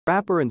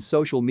Rapper and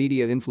social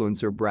media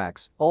influencer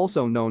Brax,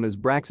 also known as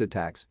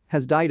Braxatax,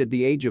 has died at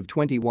the age of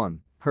 21,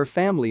 her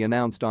family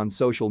announced on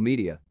social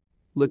media.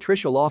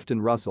 Latricia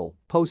Lofton Russell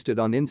posted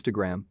on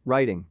Instagram,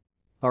 writing,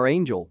 "Our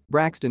angel,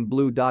 Braxton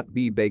Blue.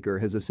 B. Baker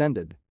has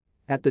ascended.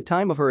 At the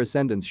time of her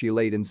ascendance she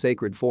laid in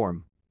sacred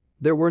form.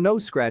 There were no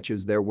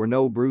scratches, there were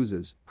no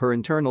bruises, her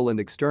internal and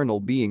external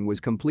being was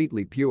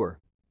completely pure.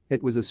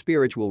 It was a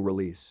spiritual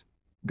release.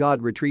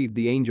 God retrieved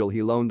the angel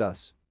he loaned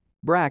us."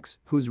 Brax,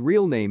 whose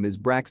real name is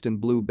Braxton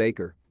Blue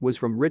Baker, was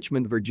from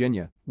Richmond,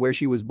 Virginia, where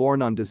she was born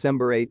on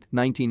December 8,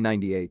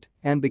 1998,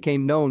 and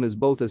became known as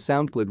both a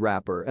SoundCloud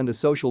rapper and a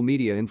social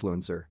media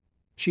influencer.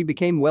 She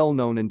became well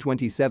known in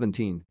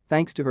 2017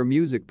 thanks to her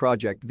music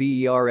project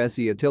Verse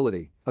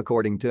Utility,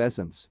 according to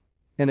Essence.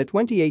 In a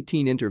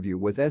 2018 interview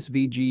with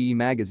SVGE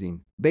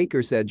magazine,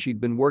 Baker said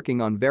she'd been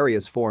working on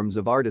various forms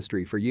of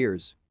artistry for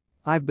years.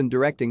 "I've been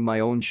directing my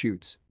own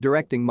shoots,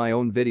 directing my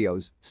own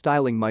videos,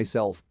 styling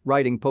myself,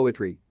 writing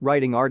poetry,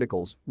 writing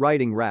articles,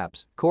 writing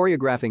raps,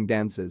 choreographing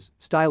dances,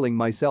 styling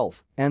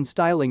myself, and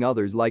styling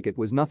others like it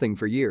was nothing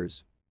for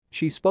years."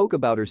 She spoke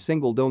about her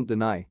single Don't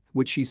Deny,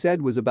 which she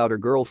said was about her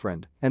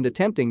girlfriend and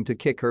attempting to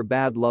kick her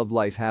bad love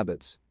life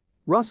habits.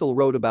 Russell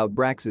wrote about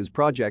Brax's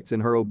projects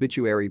in her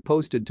obituary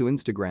posted to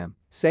Instagram,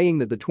 saying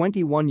that the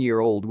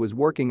 21-year-old was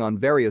working on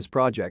various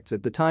projects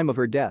at the time of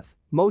her death,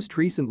 most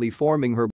recently forming her